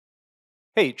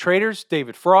Hey traders,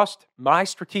 David Frost, my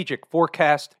strategic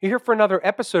forecast. You're here for another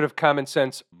episode of Common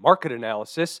Sense Market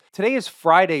Analysis. Today is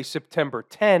Friday, September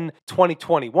 10,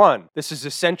 2021. This is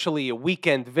essentially a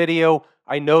weekend video.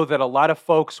 I know that a lot of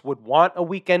folks would want a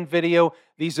weekend video.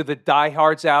 These are the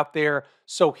diehards out there,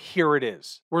 so here it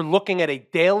is. We're looking at a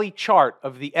daily chart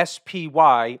of the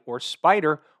SPY, or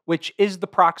SPDR, which is the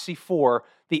proxy for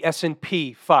the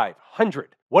S&P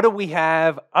 500. What do we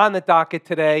have on the docket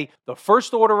today? The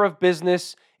first order of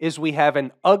business is we have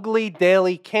an ugly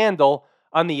daily candle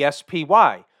on the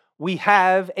SPY. We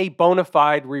have a bona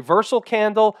fide reversal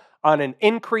candle on an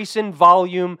increase in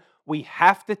volume. We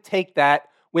have to take that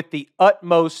with the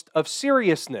utmost of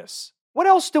seriousness. What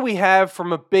else do we have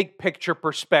from a big picture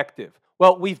perspective?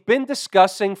 Well, we've been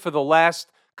discussing for the last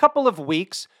couple of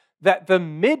weeks that the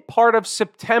mid part of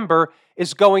September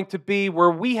is going to be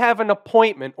where we have an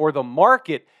appointment, or the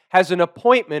market has an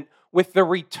appointment with the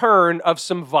return of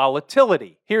some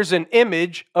volatility. Here's an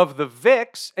image of the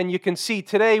VIX, and you can see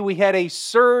today we had a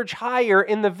surge higher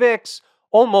in the VIX,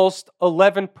 almost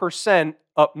 11%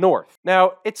 up north.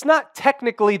 Now, it's not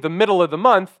technically the middle of the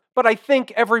month, but I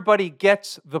think everybody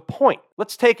gets the point.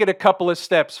 Let's take it a couple of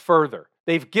steps further.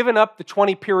 They've given up the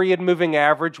 20-period moving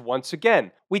average once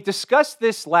again. We discussed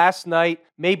this last night,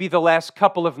 maybe the last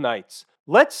couple of nights.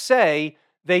 Let's say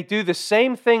they do the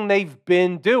same thing they've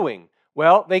been doing.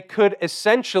 Well, they could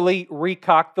essentially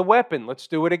recock the weapon. Let's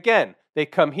do it again. They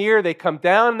come here, they come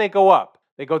down, they go up.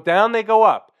 They go down, they go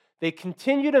up. They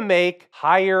continue to make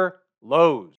higher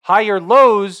lows. Higher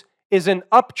lows is an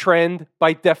uptrend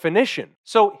by definition.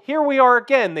 So here we are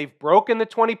again. They've broken the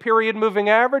 20-period moving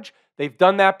average. They've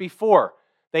done that before.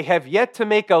 They have yet to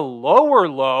make a lower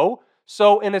low.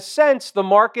 So in a sense, the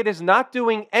market is not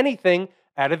doing anything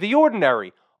out of the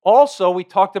ordinary. Also, we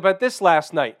talked about this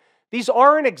last night. These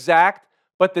aren't exact,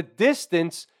 but the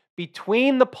distance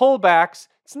between the pullbacks,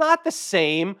 it's not the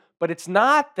same, but it's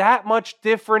not that much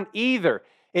different either.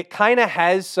 It kind of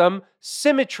has some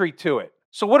symmetry to it.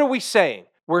 So what are we saying?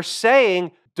 We're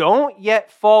saying don't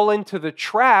yet fall into the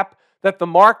trap that the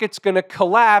market's going to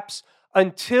collapse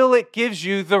until it gives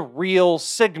you the real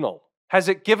signal. Has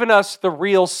it given us the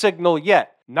real signal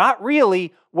yet? Not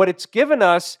really. What it's given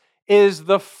us is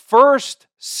the first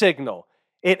signal.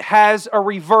 It has a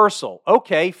reversal.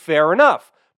 Okay, fair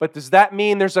enough. But does that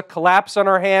mean there's a collapse on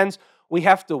our hands? We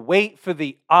have to wait for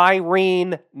the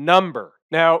Irene number.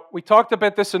 Now, we talked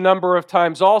about this a number of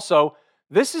times also.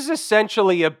 This is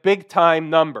essentially a big time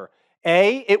number.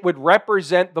 It would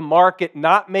represent the market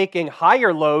not making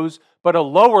higher lows, but a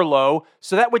lower low.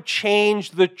 So that would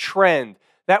change the trend.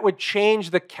 That would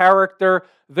change the character,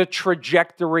 the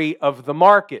trajectory of the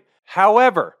market.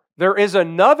 However, there is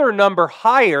another number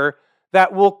higher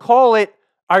that we'll call it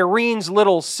Irene's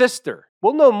little sister.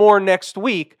 We'll know more next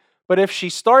week, but if she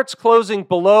starts closing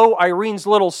below Irene's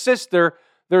little sister,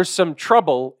 there's some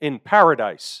trouble in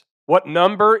paradise. What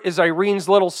number is Irene's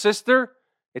little sister?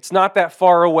 It's not that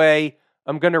far away.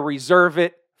 I'm going to reserve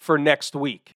it for next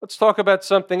week. Let's talk about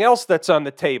something else that's on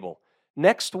the table.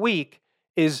 Next week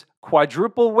is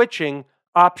quadruple witching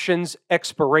options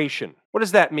expiration. What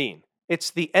does that mean? It's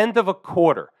the end of a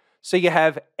quarter. So you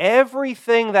have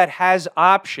everything that has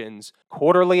options,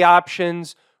 quarterly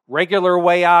options, regular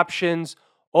way options,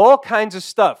 all kinds of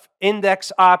stuff,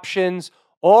 index options,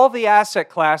 all the asset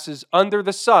classes under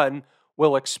the sun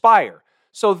will expire.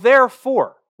 So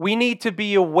therefore, we need to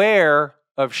be aware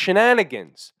of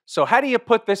shenanigans. So how do you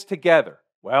put this together?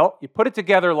 Well, you put it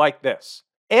together like this.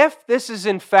 If this is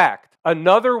in fact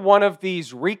another one of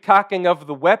these recocking of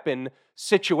the weapon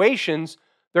situations,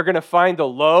 they're going to find a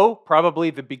low, probably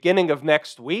the beginning of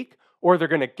next week, or they're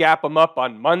going to gap them up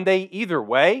on Monday, either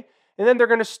way, and then they're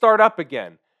going to start up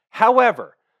again.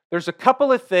 However, there's a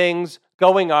couple of things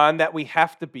going on that we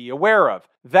have to be aware of.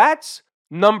 That's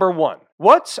number one.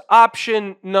 What's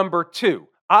option number two?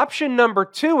 Option number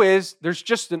two is there's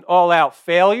just an all-out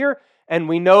failure, and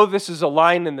we know this is a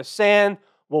line in the sand.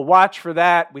 We'll watch for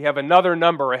that. We have another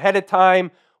number ahead of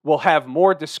time. We'll have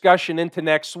more discussion into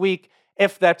next week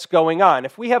if that's going on.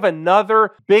 If we have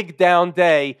another big down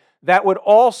day, that would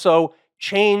also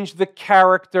change the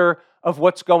character of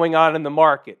what's going on in the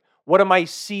market. What am I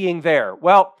seeing there?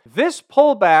 Well, this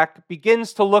pullback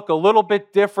begins to look a little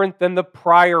bit different than the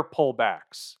prior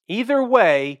pullbacks. Either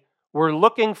way, we're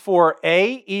looking for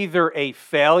either a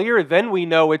failure, then we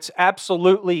know it's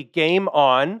absolutely game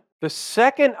on. The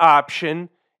second option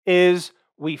is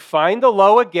we find a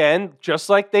low again, just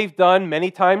like they've done many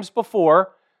times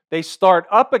before. They start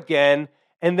up again,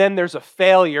 and then there's a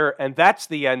failure, and that's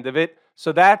the end of it.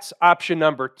 So that's option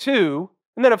number two.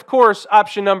 And then, of course,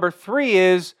 option number three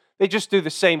is they just do the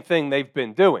same thing they've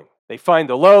been doing. They find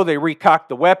the low, they recock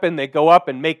the weapon, they go up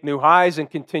and make new highs and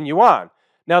continue on.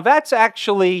 Now, that's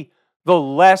actually the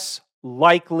less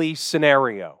likely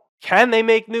scenario. Can they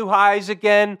make new highs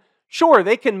again? Sure,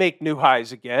 they can make new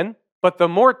highs again, but the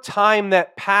more time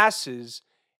that passes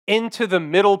into the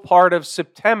middle part of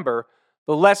September,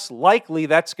 the less likely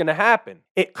that's going to happen.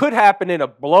 It could happen in a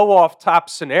blow-off top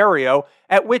scenario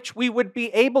at which we would be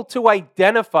able to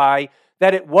identify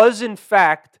that it was in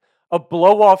fact a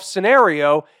blow-off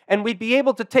scenario and we'd be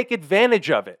able to take advantage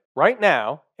of it. Right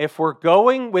now, if we're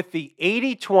going with the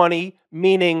 80-20,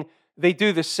 meaning they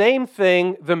do the same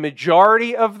thing the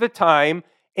majority of the time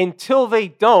until they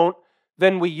don't,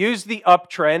 then we use the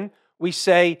uptrend. We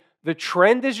say the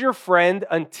trend is your friend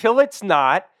until it's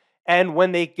not. And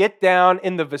when they get down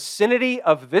in the vicinity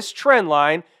of this trend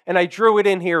line, and I drew it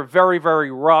in here very,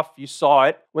 very rough, you saw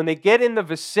it. When they get in the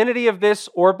vicinity of this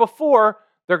or before,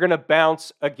 they're going to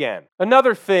bounce again.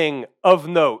 Another thing of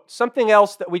note, something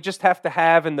else that we just have to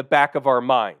have in the back of our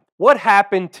mind. What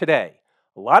happened today?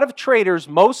 A lot of traders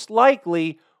most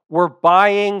likely were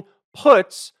buying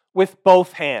puts with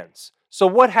both hands. So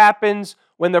what happens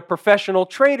when the professional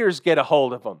traders get a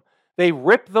hold of them? They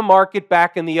rip the market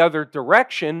back in the other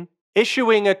direction,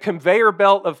 issuing a conveyor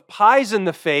belt of pies in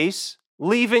the face,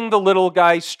 leaving the little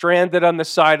guy stranded on the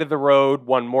side of the road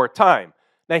one more time.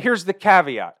 Now here's the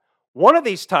caveat. One of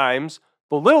these times,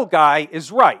 the little guy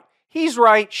is right. He's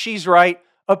right, she's right,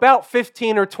 about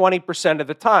 15 or 20% of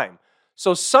the time.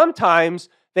 So sometimes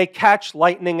they catch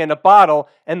lightning in a bottle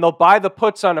and they'll buy the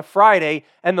puts on a Friday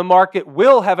and the market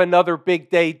will have another big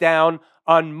day down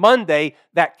on Monday.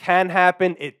 That can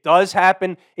happen. It does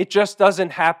happen. It just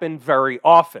doesn't happen very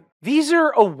often. These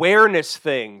are awareness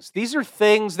things. These are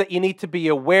things that you need to be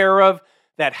aware of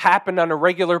that happen on a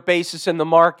regular basis in the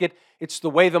market. It's the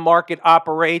way the market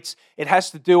operates. It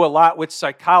has to do a lot with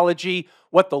psychology,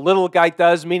 what the little guy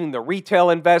does, meaning the retail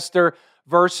investor,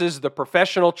 versus the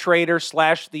professional trader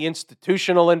 / the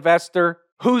institutional investor,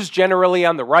 who's generally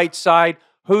on the right side,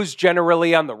 who's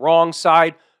generally on the wrong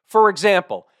side. For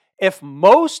example, if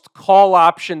most call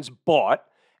options bought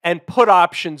and put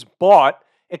options bought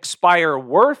expire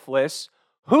worthless,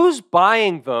 who's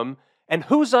buying them and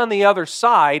who's on the other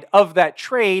side of that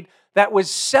trade that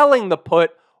was selling the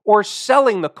put or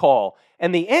selling the call?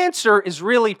 And the answer is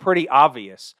really pretty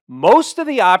obvious. Most of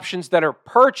the options that are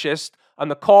purchased on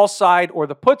the call side or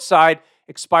the put side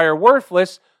expire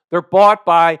worthless. They're bought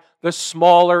by the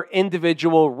smaller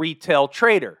individual retail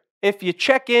trader. If you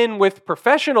check in with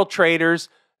professional traders,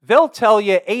 they'll tell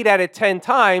you 8 out of 10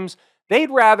 times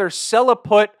they'd rather sell a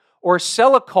put or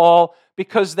sell a call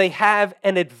because they have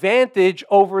an advantage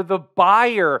over the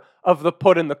buyer of the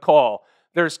put and the call.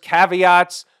 There's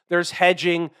caveats, there's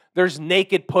hedging, there's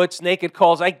naked puts, naked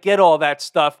calls. I get all that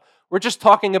stuff. We're just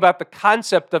talking about the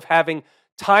concept of having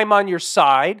time on your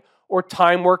side or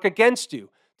time work against you.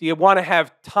 Do you want to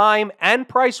have time and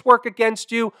price work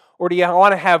against you, or do you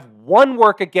want to have one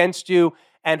work against you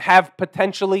and have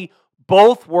potentially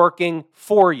both working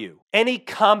for you? Any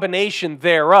combination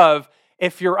thereof.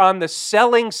 If you're on the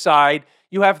selling side,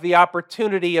 you have the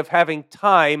opportunity of having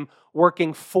time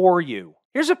working for you.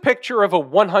 Here's a picture of a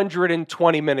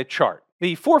 120-minute chart.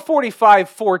 The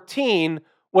 445.14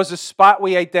 was a spot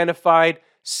we identified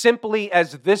simply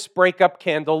as this breakup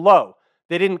candle low.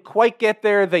 They didn't quite get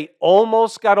there. They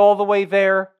almost got all the way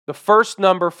there. The first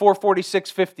number,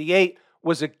 446.58,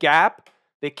 was a gap.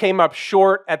 They came up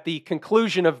short at the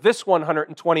conclusion of this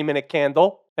 120-minute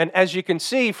candle. And as you can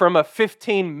see from a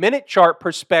 15-minute chart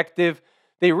perspective,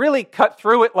 they really cut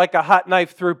through it like a hot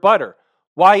knife through butter.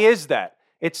 Why is that?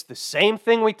 It's the same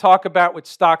thing we talk about with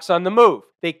stocks on the move.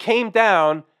 They came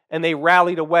down and they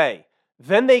rallied away.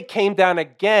 Then they came down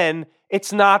again.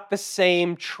 It's not the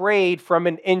same trade from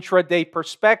an intraday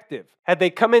perspective. Had they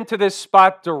come into this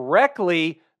spot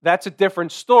directly, that's a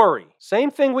different story. Same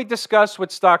thing we discussed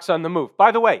with stocks on the move.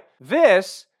 By the way,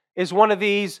 this is one of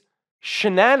these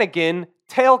shenanigan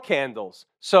tail candles.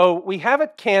 So we have a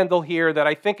candle here that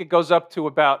I think it goes up to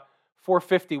about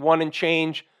 451 and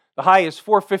change. The high is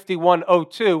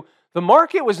 451.02. The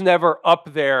market was never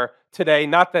up there today,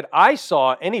 not that I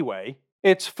saw anyway.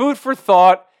 It's food for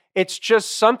thought. It's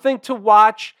just something to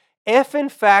watch. If, in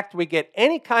fact, we get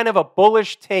any kind of a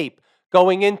bullish tape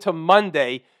going into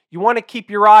Monday, you want to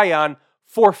keep your eye on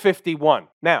 451.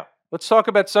 Now, let's talk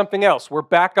about something else. We're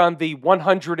back on the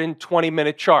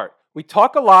 120-minute chart. We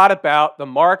talk a lot about the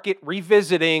market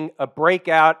revisiting a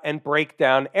breakout and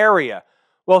breakdown area.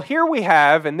 Well, here we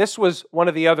have, and this was one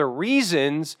of the other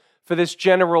reasons for this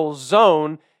general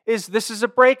zone, is this is a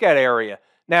breakout area.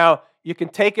 Now, you can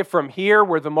take it from here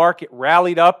where the market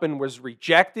rallied up and was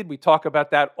rejected. We talk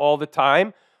about that all the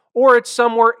time. or it's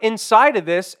somewhere inside of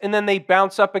this and then they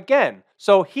bounce up again.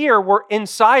 So here we're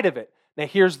inside of it. Now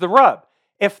here's the rub.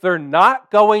 If they're not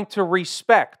going to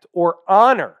respect or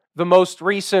honor the most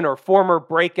recent or former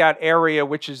breakout area,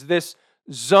 which is this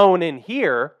zone in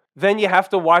here, then you have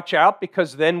to watch out,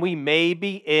 because then we may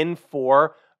be in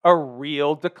for a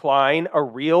real decline, a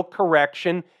real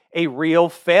correction, a real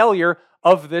failure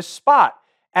of this spot,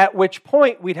 at which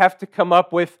point we'd have to come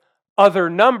up with other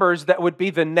numbers that would be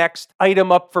the next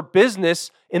item up for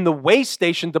business in the way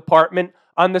station department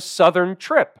on the southern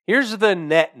trip. Here's the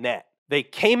net. They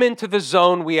came into the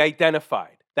zone we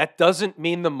identified. That doesn't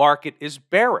mean the market is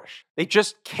bearish. They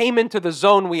just came into the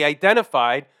zone we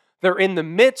identified. They're in the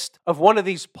midst of one of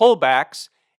these pullbacks.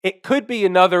 It could be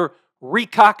another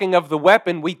recocking of the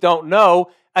weapon. We don't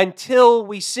know until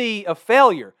we see a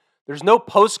failure. There's no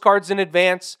postcards in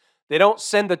advance. They don't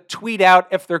send a tweet out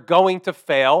if they're going to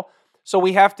fail. So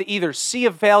we have to either see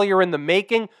a failure in the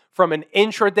making from an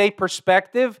intraday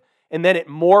perspective, and then it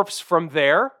morphs from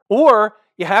there, or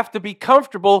you have to be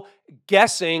comfortable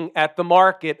guessing at the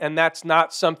market, and that's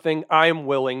not something I'm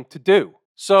willing to do.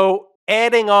 So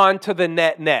adding on to the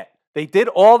net, they did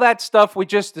all that stuff we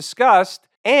just discussed,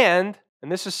 and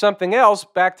this is something else,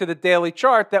 back to the daily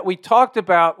chart that we talked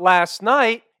about last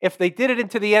night. If they did it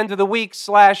into the end of the week /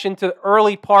 into the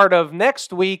early part of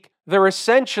next week, they're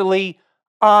essentially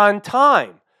on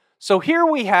time. So here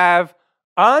we have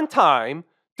on time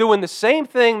doing the same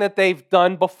thing that they've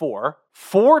done before,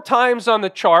 4 times on the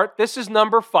chart. This is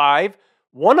number 5.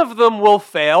 One of them will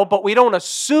fail, but we don't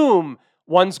assume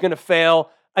one's going to fail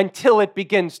until it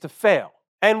begins to fail.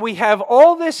 And we have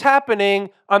all this happening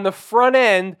on the front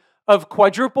end of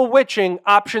quadruple witching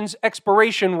options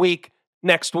expiration week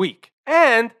next week.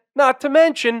 And not to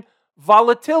mention,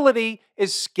 volatility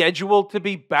is scheduled to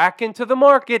be back into the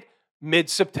market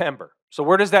mid-September. So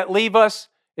where does that leave us?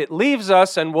 It leaves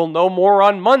us, and we'll know more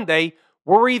on Monday,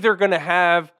 we're either going to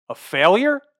have a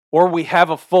failure or we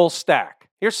have a full stack.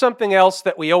 Here's something else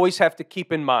that we always have to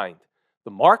keep in mind.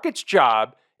 The market's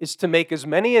job is to make as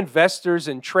many investors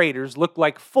and traders look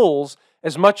like fools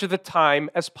as much of the time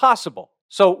as possible.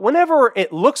 So whenever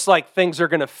it looks like things are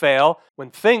going to fail,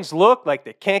 when things look like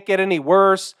they can't get any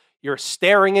worse, you're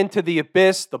staring into the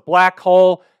abyss, the black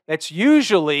hole, that's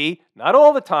usually, not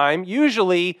all the time,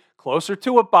 usually closer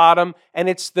to a bottom, and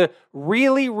it's the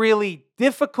really, really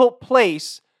difficult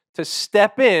place to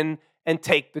step in and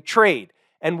take the trade.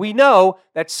 And we know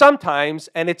that sometimes,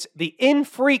 and it's the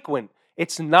infrequent,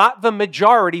 it's not the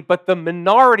majority, but the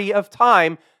minority of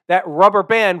time, that rubber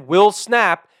band will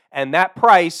snap, and that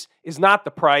price is not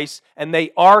the price, and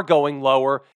they are going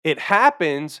lower. It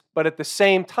happens, but at the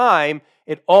same time,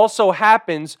 it also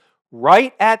happens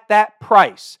right at that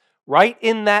price, right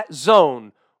in that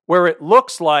zone where it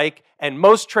looks like, and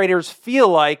most traders feel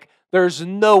like, there's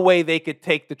no way they could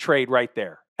take the trade right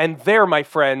there. And there, my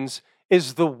friends,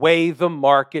 is the way the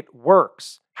market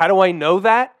works. How do I know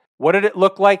that? What did it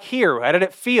look like here? How did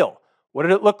it feel? What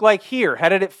did it look like here? How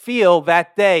did it feel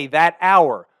that day, that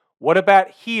hour? What about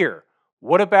here?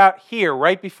 What about here,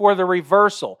 right before the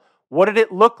reversal? What did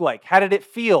it look like? How did it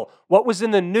feel? What was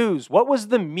in the news? What was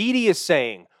the media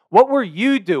saying? What were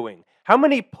you doing? How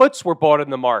many puts were bought in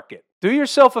the market? Do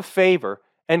yourself a favor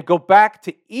and go back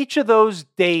to each of those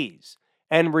days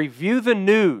and review the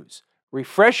news.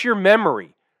 Refresh your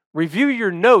memory. Review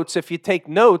your notes if you take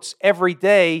notes every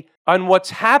day on what's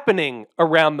happening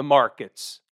around the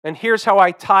markets. And here's how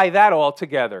I tie that all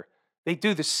together. They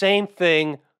do the same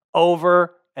thing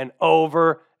over and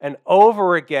over and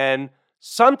over again.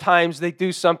 Sometimes they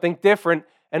do something different,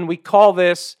 and we call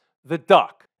this the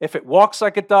duck. If it walks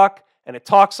like a duck and it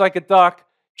talks like a duck,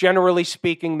 generally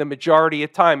speaking, the majority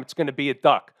of time, it's going to be a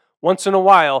duck. Once in a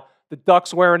while, the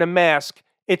duck's wearing a mask.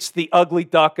 It's the ugly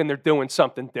duck, and they're doing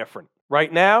something different.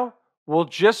 Right now, we'll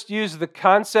just use the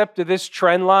concept of this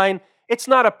trend line. It's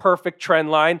not a perfect trend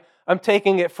line. I'm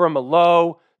taking it from a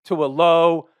low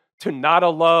to not a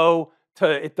low to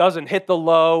it doesn't hit the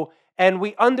low. And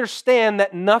we understand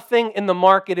that nothing in the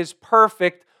market is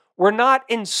perfect. We're not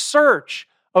in search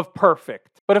of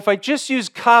perfect. But if I just use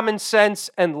common sense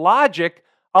and logic,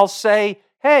 I'll say,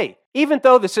 hey, even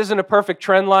though this isn't a perfect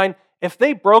trend line, if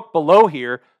they broke below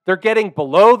here, they're getting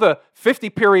below the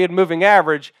 50-period moving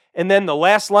average, and then the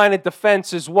last line of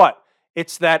defense is what?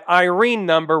 It's that Irene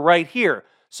number right here.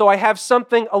 So I have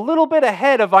something a little bit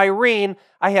ahead of Irene.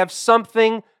 I have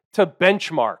something to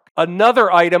benchmark.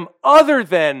 Another item other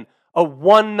than a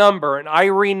one number, an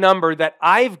Irene number that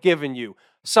I've given you,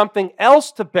 something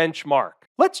else to benchmark.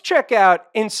 Let's check out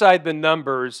inside the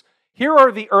numbers. Here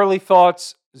are the early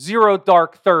thoughts, 0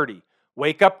 dark 30.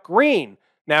 Wake up green.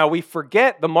 Now, we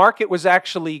forget the market was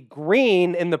actually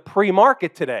green in the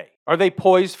pre-market today. Are they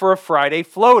poised for a Friday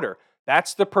floater?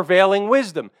 That's the prevailing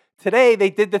wisdom. Today, they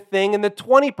did the thing in the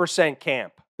 20%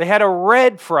 camp. They had a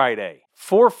red Friday.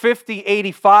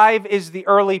 450.85 is the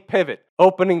early pivot.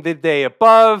 Opening the day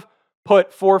above,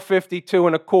 put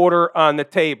 452.25 on the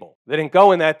table. They didn't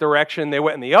go in that direction. They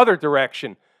went in the other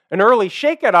direction. An early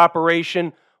shakeout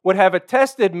operation would have a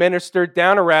test administered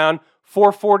down around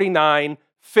 449.50.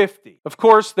 Of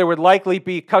course, there would likely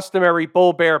be a customary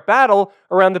bull-bear battle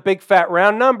around the big fat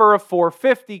round number of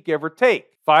 450, give or take.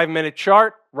 5-minute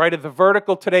chart, right of the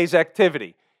vertical, today's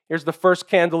activity. Here's the first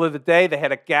candle of the day. They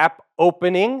had a gap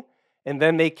opening, and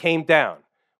then they came down.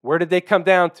 Where did they come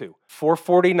down to?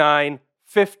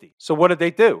 449.50. So what did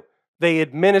they do? They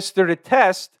administered a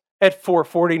test at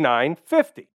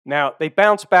 449.50. Now, they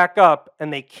bounce back up,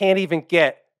 and they can't even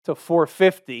get to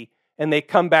 450, and they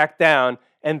come back down,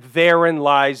 and therein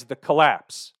lies the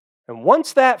collapse. And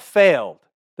once that failed,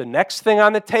 the next thing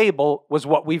on the table was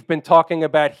what we've been talking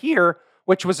about here,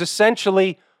 which was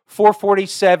essentially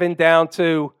 447 down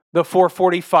to the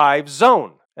 445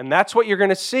 zone. And that's what you're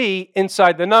going to see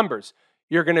inside the numbers.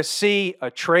 You're going to see a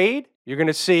trade. You're going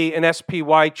to see an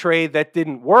SPY trade that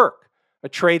didn't work, a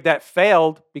trade that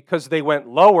failed because they went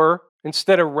lower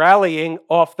instead of rallying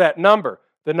off that number.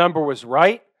 The number was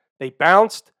right. They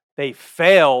bounced. They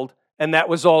failed. And that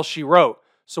was all she wrote.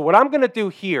 So what I'm going to do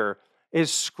here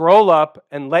is scroll up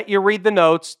and let you read the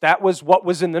notes. That was what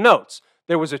was in the notes.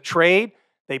 There was a trade.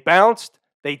 They bounced.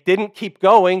 They didn't keep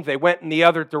going. They went in the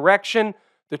other direction.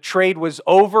 The trade was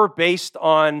over based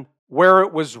on where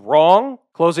it was wrong.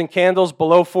 Closing candles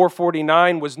below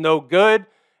 449 was no good,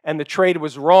 and the trade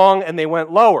was wrong, and they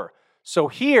went lower. So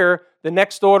here, the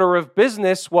next order of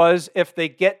business was if they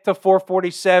get to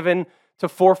 447 to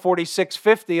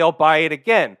 446.50, I'll buy it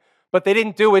again. But they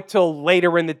didn't do it till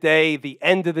later in the day, the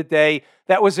end of the day.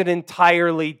 That was an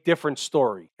entirely different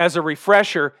story. As a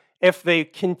refresher, if they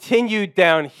continued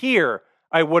down here,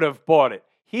 I would have bought it.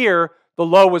 Here, the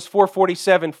low was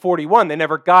 447.41. They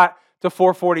never got to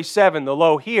 447. The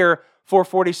low here,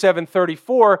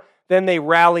 447.34. Then they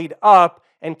rallied up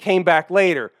and came back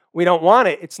later. We don't want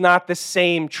it. It's not the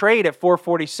same trade at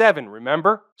 447,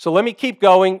 remember? So let me keep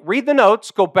going. Read the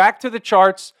notes. Go back to the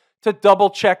charts to double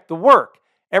check the work.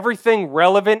 Everything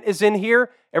relevant is in here.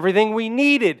 Everything we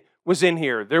needed was in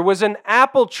here. There was an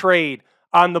Apple trade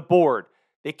on the board.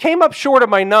 They came up short of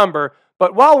my number,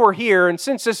 but while we're here, and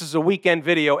since this is a weekend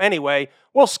video anyway,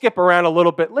 we'll skip around a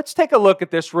little bit. Let's take a look at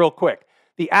this real quick.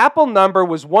 The Apple number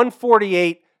was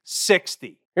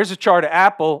 148.60. Here's a chart of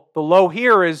Apple. The low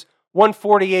here is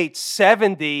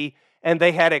 148.70, and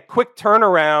they had a quick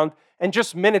turnaround, and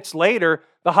just minutes later,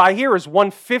 the high here is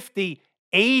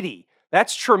 150.80.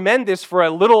 That's tremendous for a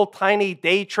little tiny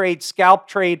day trade, scalp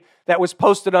trade that was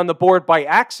posted on the board by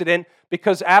accident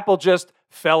because Apple just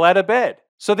fell out of bed.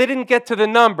 So they didn't get to the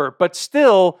number, but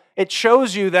still, it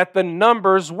shows you that the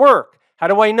numbers work. How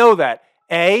do I know that?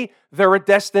 A, they're a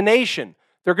destination.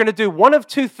 They're going to do one of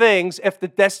two things if the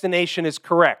destination is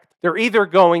correct. They're either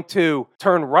going to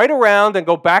turn right around and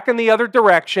go back in the other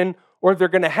direction, or they're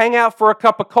going to hang out for a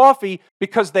cup of coffee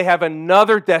because they have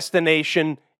another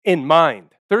destination in mind.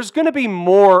 There's going to be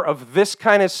more of this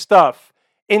kind of stuff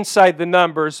inside the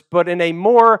numbers, but in a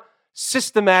more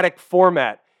systematic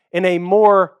format, in a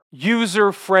more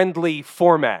user-friendly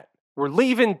format. We're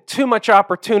leaving too much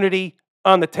opportunity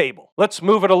on the table. Let's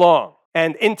move it along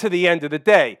and into the end of the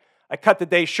day. I cut the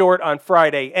day short on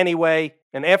Friday anyway,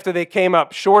 and after they came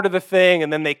up short of the thing,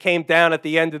 and then they came down at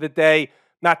the end of the day,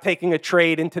 not taking a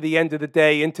trade into the end of the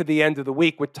day, into the end of the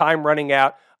week with time running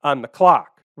out on the clock.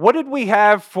 What did we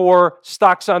have for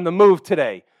stocks on the move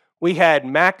today? We had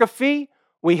McAfee,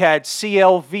 we had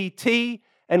CLVT,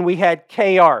 and we had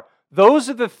KR. Those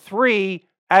are the 3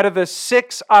 out of the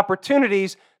 6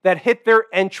 opportunities that hit their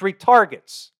entry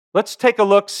targets. Let's take a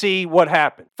look, see what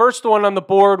happened. First one on the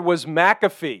board was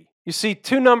McAfee. You see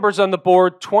 2 numbers on the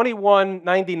board,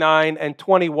 21.99 and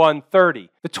 21.30.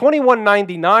 The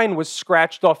 21.99 was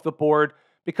scratched off the board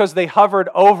because they hovered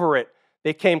over it.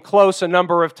 They came close a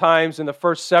number of times in the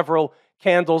first several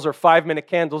candles or 5-minute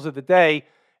candles of the day,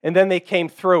 and then they came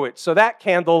through it. So that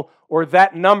candle or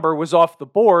that number was off the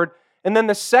board. And then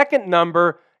the second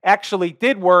number actually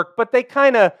did work, but they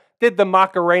kind of did the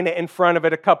Macarena in front of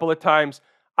it a couple of times.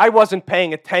 I wasn't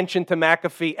paying attention to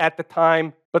McAfee at the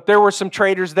time, but there were some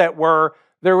traders that were.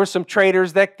 There were some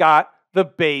traders that got the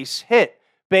base hit.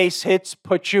 Base hits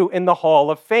put you in the Hall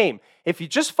of Fame. If you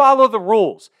just follow the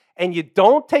rules, and you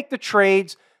don't take the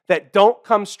trades that don't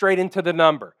come straight into the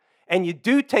number, and you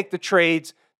do take the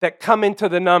trades that come into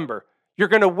the number, you're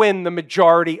going to win the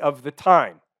majority of the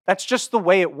time. That's just the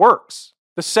way it works.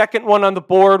 The second one on the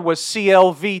board was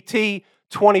CLVT,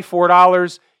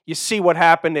 $24. You see what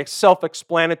happened. It's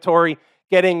self-explanatory.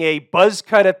 Getting a buzz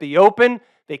cut at the open.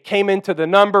 They came into the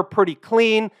number pretty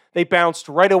clean. They bounced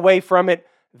right away from it.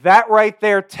 That right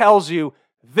there tells you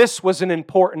this was an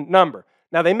important number.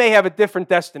 Now, they may have a different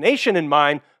destination in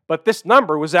mind, but this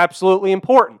number was absolutely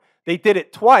important. They did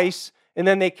it twice, and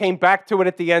then they came back to it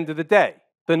at the end of the day.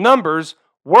 The numbers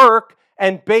work,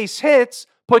 and base hits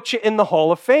put you in the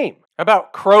Hall of Fame. How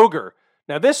about Kroger?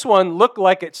 Now, this one looked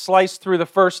like it sliced through the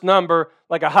first number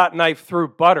like a hot knife through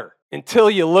butter until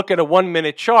you look at a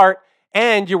 1-minute chart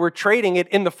and you were trading it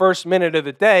in the first minute of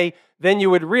the day. Then you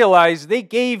would realize they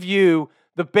gave you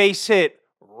the base hit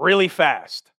really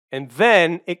fast. And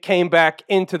then it came back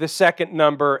into the second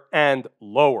number and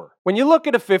lower. When you look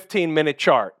at a 15-minute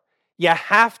chart, you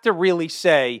have to really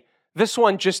say, this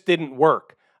one just didn't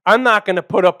work. I'm not going to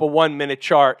put up a 1-minute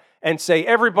chart and say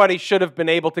everybody should have been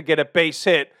able to get a base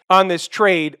hit on this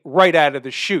trade right out of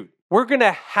the chute. We're going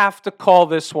to have to call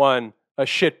this one a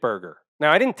shitburger.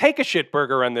 Now, I didn't take a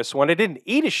shitburger on this one. I didn't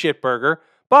eat a shitburger,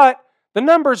 but the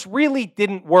numbers really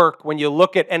didn't work when you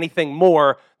look at anything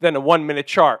more than a 1-minute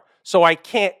chart. So I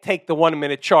can't take the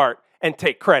 1-minute chart and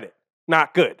take credit.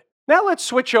 Not good. Now let's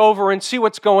switch over and see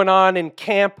what's going on in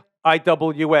Camp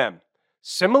IWM.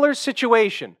 Similar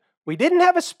situation. We didn't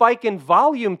have a spike in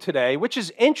volume today, which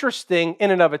is interesting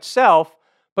in and of itself,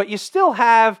 but you still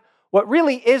have what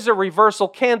really is a reversal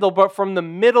candle, but from the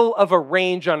middle of a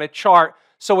range on a chart.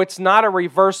 So it's not a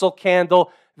reversal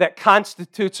candle that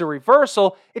constitutes a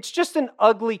reversal. It's just an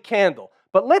ugly candle.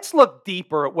 But let's look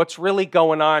deeper at what's really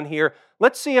going on here.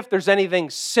 Let's see if there's anything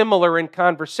similar in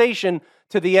conversation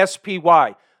to the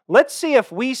SPY. Let's see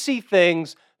if we see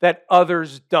things that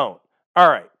others don't. All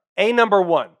right, A number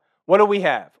one. What do we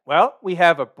have? Well, we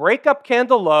have a breakup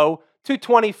candle low,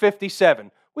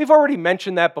 220.57. We've already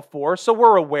mentioned that before, so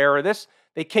we're aware of this.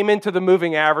 They came into the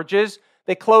moving averages.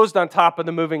 They closed on top of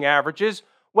the moving averages,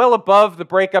 well above the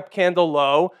breakup candle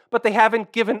low, but they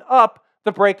haven't given up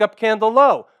the breakup candle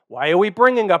low. Why are we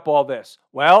bringing up all this?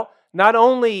 Well, not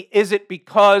only is it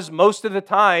because most of the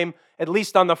time, at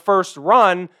least on the first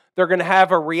run, they're going to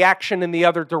have a reaction in the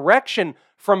other direction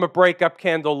from a breakup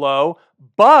candle low,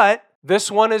 but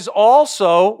this one is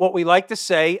also what we like to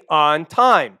say on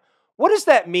time. What does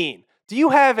that mean? Do you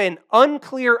have an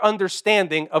unclear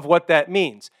understanding of what that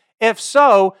means? If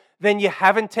so, then you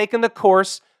haven't taken the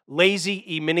course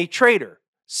Lazy E-mini Trader.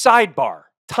 Sidebar,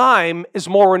 time is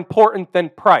more important than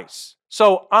price.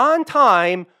 So on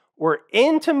time, we're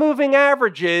into moving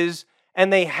averages,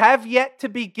 and they have yet to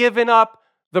be given up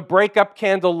the breakup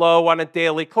candle low on a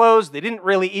daily close. They didn't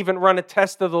really even run a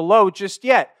test of the low just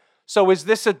yet. So is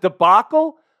this a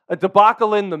debacle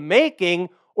in the making,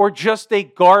 or just a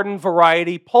garden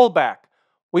variety pullback?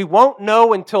 We won't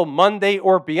know until Monday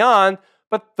or beyond,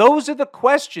 but those are the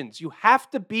questions. You have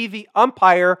to be the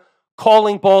umpire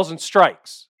calling balls and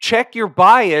strikes. Check your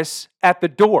bias at the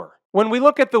door. When we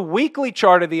look at the weekly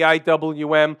chart of the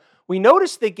IWM, we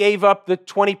notice they gave up the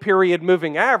 20-period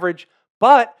moving average,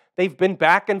 but they've been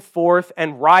back and forth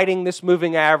and riding this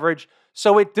moving average,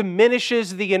 so it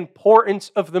diminishes the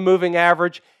importance of the moving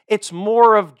average. It's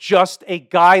more of just a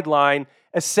guideline,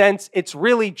 a sense it's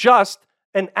really just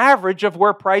an average of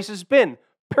where price has been,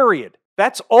 period.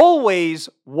 That's always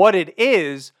what it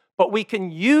is, but we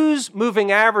can use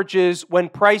moving averages when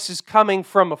price is coming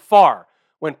from afar.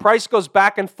 When price goes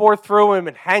back and forth through them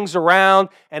and hangs around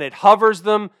and it hovers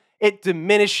them, it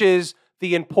diminishes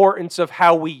the importance of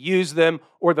how we use them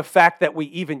or the fact that we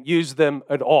even use them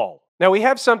at all. Now, we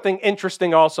have something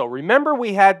interesting also. Remember,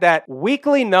 we had that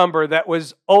weekly number that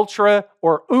was ultra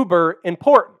or uber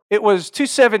important. It was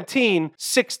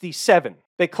 217.67.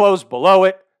 They closed below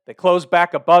it. They closed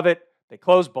back above it. They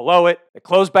closed below it. They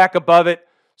closed back above it.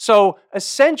 So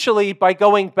essentially, by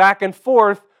going back and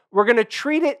forth, we're going to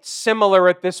treat it similar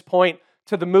at this point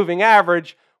to the moving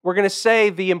average. We're going to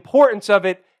say the importance of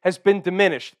it has been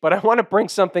diminished. But I want to bring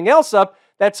something else up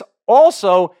that's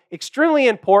also extremely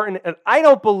important, and I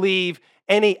don't believe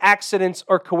any accidents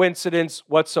or coincidence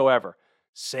whatsoever.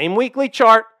 Same weekly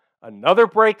chart, another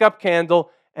breakup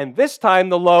candle, and this time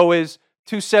the low is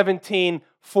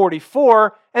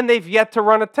 217.44, and they've yet to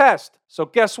run a test. So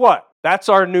guess what? That's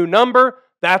our new number.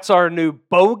 That's our new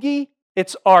bogey.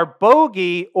 It's our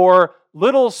bogey or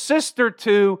little sister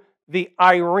to the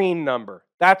Irene number.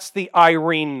 That's the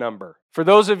Irene number. For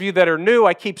those of you that are new,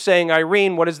 I keep saying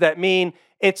Irene. What does that mean?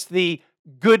 It's the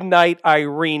goodnight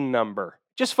Irene number.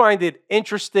 Just find it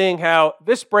interesting how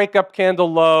this breakup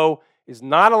candle low is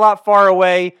not a lot far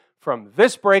away from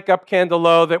this breakup candle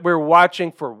low that we're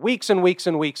watching for weeks and weeks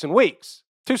and weeks and weeks.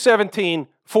 217.44.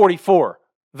 44,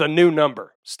 the new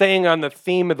number. Staying on the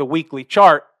theme of the weekly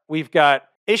chart, we've got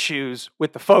issues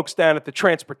with the folks down at the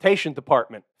transportation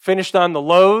department. Finished on the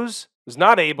lows, was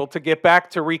not able to get back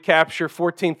to recapture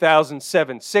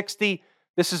 14,760.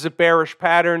 This is a bearish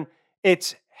pattern.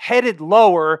 It's headed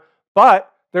lower,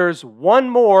 but there's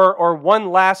one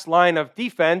last line of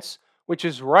defense, which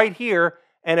is right here.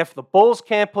 And if the bulls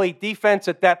can't play defense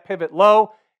at that pivot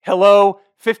low, hello,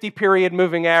 50-period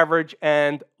moving average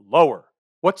and lower.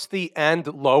 What's the and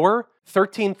lower?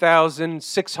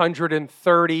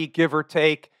 13,630, give or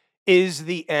take, is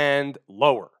the and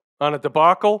lower. On a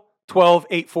debacle,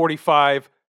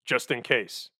 12,845, just in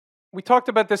case. We talked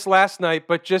about this last night,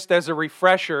 but just as a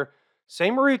refresher,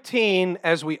 same routine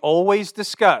as we always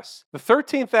discuss. The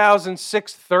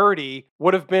 13,630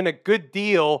 would have been a good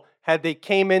deal had they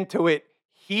came into it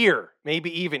here,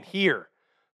 maybe even here.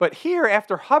 But here,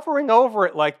 after hovering over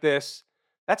it like this,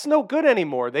 that's no good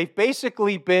anymore. They've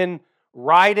basically been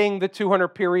riding the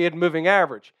 200-period moving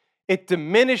average. It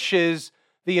diminishes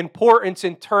the importance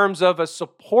in terms of a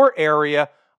support area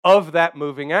of that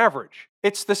moving average.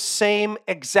 It's the same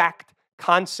exact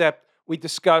concept we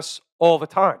discuss all the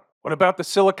time. What about the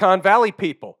Silicon Valley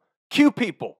people? Q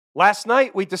people. Last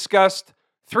night we discussed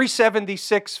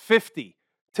 376.50.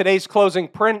 Today's closing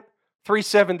print,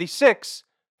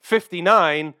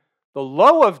 376.59. The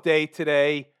low of day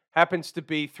today happens to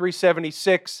be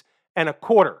 376 and a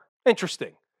quarter.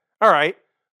 Interesting. All right,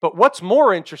 but what's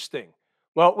more interesting?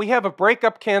 Well, we have a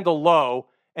breakup candle low,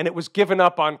 and it was given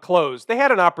up on close. They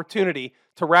had an opportunity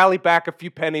to rally back a few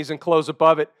pennies and close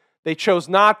above it. They chose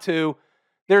not to.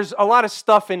 There's a lot of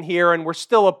stuff in here, and we're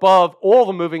still above all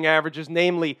the moving averages,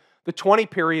 namely the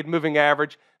 20-period moving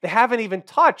average. They haven't even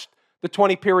touched the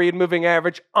 20-period moving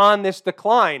average on this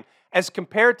decline. As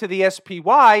compared to the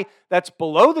SPY, that's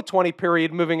below the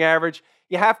 20-period moving average,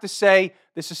 you have to say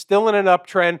this is still in an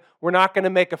uptrend. We're not going to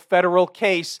make a federal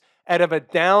case out of a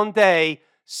down day,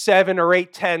 7 or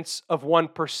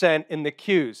 0.8% in the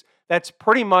Qs. That's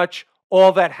pretty much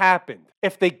all that happened.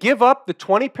 If they give up the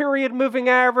 20-period moving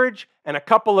average and a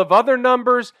couple of other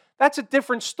numbers, that's a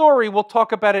different story. We'll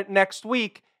talk about it next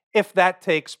week if that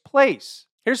takes place.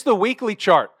 Here's the weekly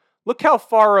chart. Look how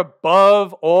far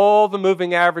above all the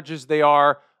moving averages they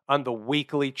are on the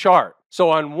weekly chart.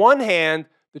 So on one hand,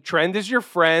 the trend is your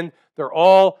friend. They're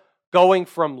all going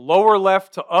from lower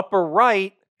left to upper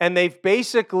right, and they've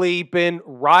basically been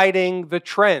riding the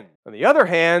trend. On the other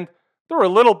hand, they're a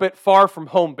little bit far from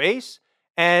home base,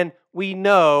 and we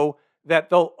know that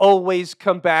they'll always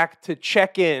come back to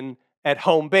check in at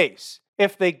home base.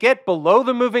 If they get below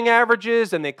the moving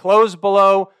averages and they close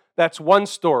below, that's one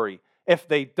story. If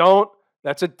they don't,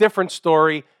 that's a different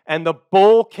story. And the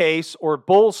bull case or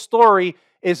bull story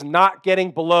is not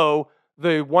getting below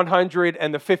the 100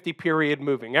 and the 50-period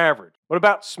moving average. What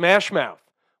about smash mouth?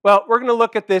 Well, we're going to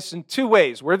look at this in two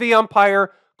ways. We're the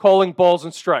umpire calling balls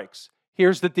and strikes.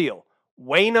 Here's the deal.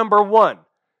 Way number one,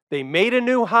 they made a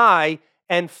new high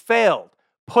and failed.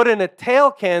 Put in a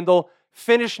tail candle,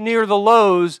 finished near the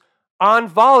lows on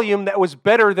volume that was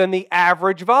better than the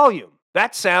average volume.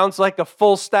 That sounds like a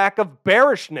full stack of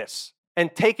bearishness.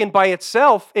 And taken by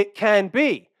itself, it can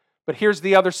be. But here's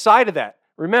the other side of that.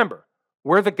 Remember,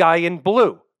 we're the guy in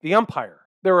blue, the umpire.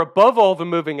 They're above all the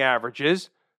moving averages.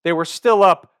 They were still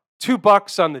up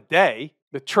 $2 on the day.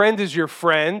 The trend is your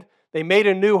friend. They made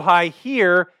a new high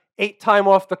here, 8 time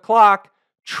off the clock,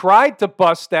 tried to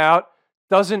bust out.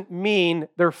 Doesn't mean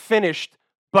they're finished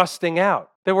busting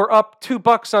out. They were up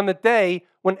 $2 on the day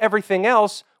when everything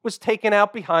else was taken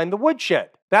out behind the woodshed.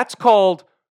 That's called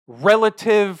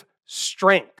relative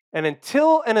strength. And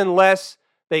until and unless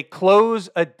they close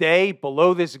a day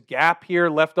below this gap here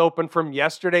left open from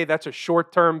yesterday, that's a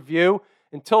short-term view.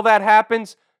 Until that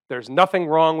happens, there's nothing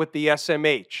wrong with the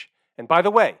SMH. And by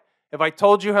the way, have I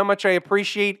told you how much I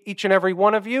appreciate each and every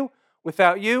one of you?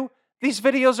 Without you, these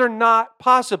videos are not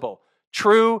possible.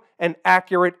 True and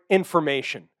accurate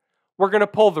information. We're going to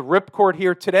pull the ripcord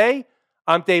here today.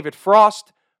 I'm David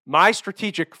Frost, my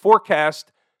strategic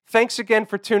forecast. Thanks again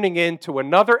for tuning in to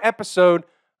another episode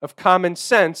of Common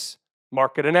Sense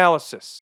Market Analysis.